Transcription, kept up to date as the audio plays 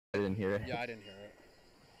I didn't hear it. Yeah, I didn't hear it.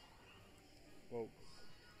 Well,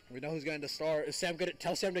 we know who's getting the star. Is Sam good?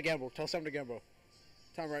 Tell Sam to gamble. Tell Sam to gamble.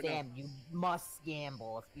 Tell him right now. Sam, you must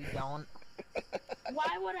gamble. If you don't,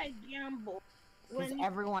 Why would I gamble because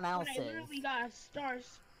everyone else I is. literally got a star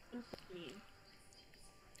for me?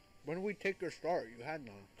 When did we take your star? You had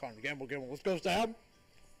none. Come on, gamble, gamble. Let's go, Sam.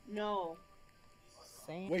 No.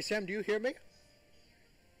 Sam. Wait, Sam, do you hear me?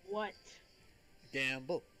 What?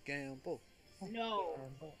 Gamble, gamble. No.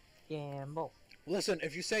 Gamble. Listen,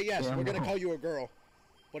 if you say yes, we're gonna call you a girl.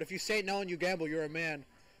 But if you say no and you gamble, you're a man.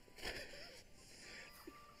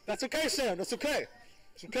 That's okay, Sam. That's okay.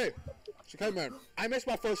 It's okay. It's okay, man. I missed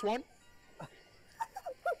my first one.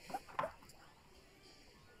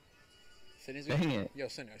 Dang it. Yo,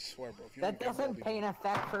 Cindy, I swear, bro. If you That don't gamble, doesn't pay an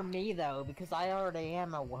effect for me though, because I already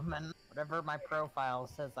am a woman. Whatever my profile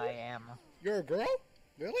says I am. You're a girl?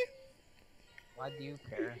 Really? Why do you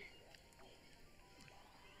care?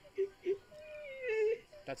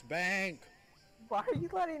 That's bank. Why are you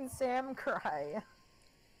letting Sam cry?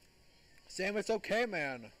 Sam, it's okay,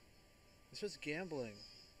 man. It's just gambling.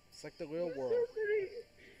 It's like the real world.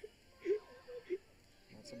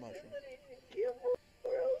 Not so much, man.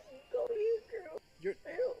 You're...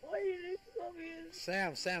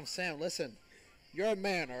 Sam, listen. You're a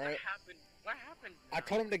man, alright? What happened? I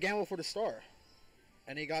told him to gamble for the star.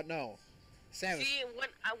 And he got no. Sam. See,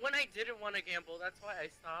 when I didn't want to gamble, that's why I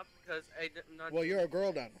stopped, because I did not... Well, you're a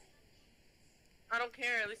girl then. I don't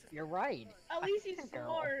care, at least... You're right. At least he's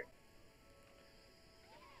smart.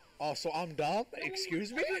 Oh, so I'm dumb?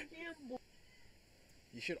 Excuse me?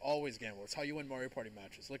 You should always gamble. It's how you win Mario Party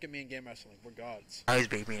matches. Look at me in Game Wrestling. We're gods. Eyes,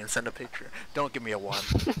 baby, and send a picture. Don't give me a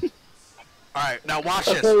 1. Alright, now watch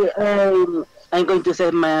this. Okay, I'm going to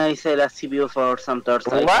send myself a CPU for some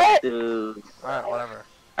Thursday. What? Alright, whatever.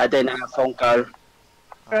 And then a phone call.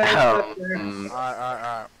 Alright.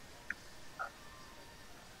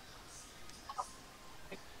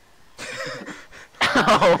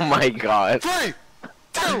 Oh my god. 3,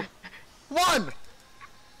 2, 1!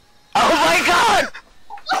 Oh my god!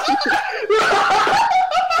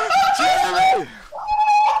 Jeremy!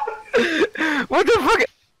 What the fuck?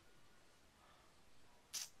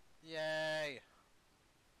 Yay.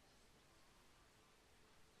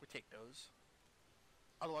 We take those.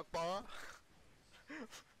 Allah Akbar.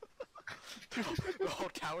 The whole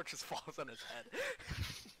tower just falls on his head.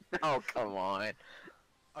 Oh, come on.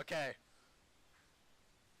 Okay.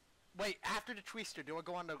 Wait, after the twister, do I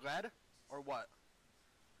go on the red? Or what?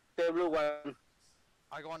 The blue one.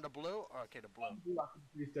 I go on the blue? Oh, okay, the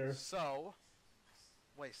blue. So...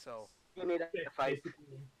 Wait, so... You need a 5.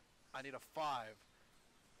 I need a 5.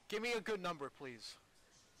 Give me a good number, please.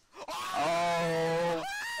 Oh!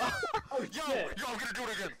 Yo, I'm gonna do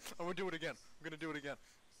it again. I'm gonna do it again.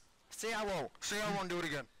 Say I won't do it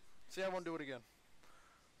again.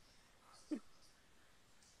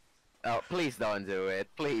 Oh, please don't do it.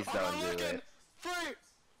 Please don't do it. 3,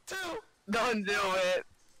 2, Don't do it.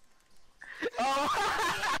 Oh!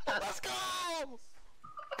 let's go!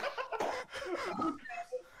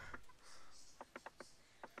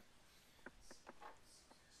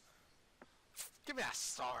 Give me that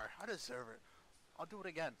star. I deserve it. I'll do it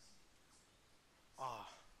again. Oh.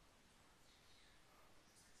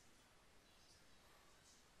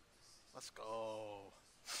 Let's go.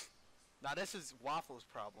 Now this is Waffle's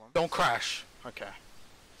problem. Don't crash. Okay.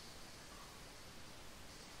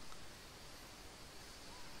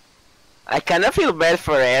 I kinda feel bad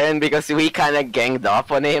for Aaron because we kinda ganged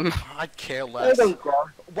up on him. I care less. I don't care.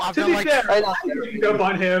 Well, I've To done be like fair, I ganged up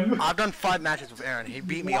on him. I've done 5 matches with Aaron. He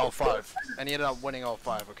beat me all 5, and he ended up winning all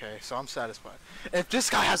 5. Okay, so I'm satisfied. If this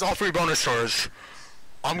guy has all 3 bonus stars,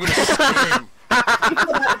 I'm gonna scream.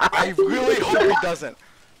 I really hope he doesn't.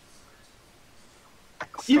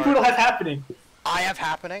 Epoodle has happening. I have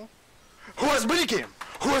happening. Who has minigame?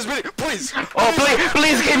 Who has minigame? Please. Oh,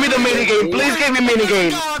 please give me the minigame. Please give me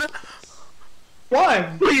minigame. God.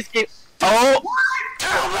 One. Please give. Oh.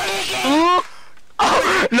 Minigame.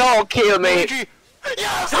 Oh no! Kill me.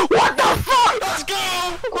 Yes. What the fuck? Let's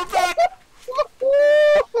go. We're back.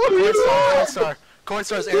 Coin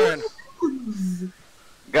stars, Aaron.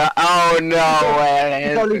 Oh no,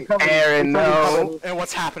 Aaron. Aaron, no. And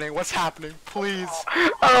what's happening? What's happening? Please.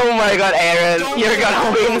 Oh my god, Aaron. Don't You're give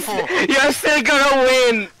gonna it to win. Waffle. You're still gonna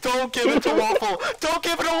win. Don't give it to Waffle. Don't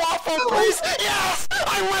give it to Waffle, please. Yes.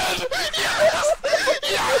 I win. Yes.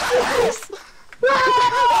 Yes. Let's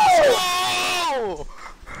go.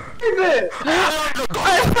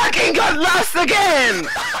 I fucking got lost again.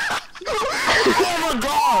 Oh my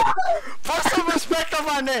god! Put some respect on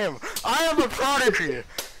my name! I am a prodigy!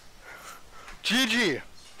 GG.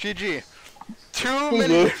 GG. 2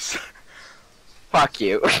 minutes. Fuck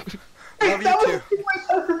you. Love That you was too. too much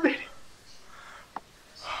time for me.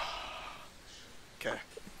 Okay.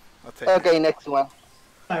 I'll take it. Okay, next one.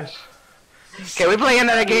 Gosh. Can we play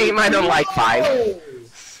another game? I don't like 5.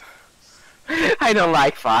 I don't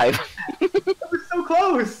like 5. That was so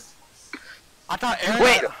close. I thought Aaron.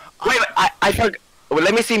 Wait, I forgot. Well,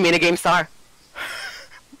 let me see minigame star.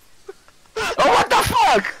 Oh, what the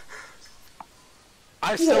fuck?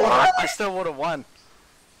 I still would have won.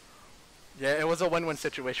 Yeah, it was a win-win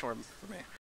situation for me.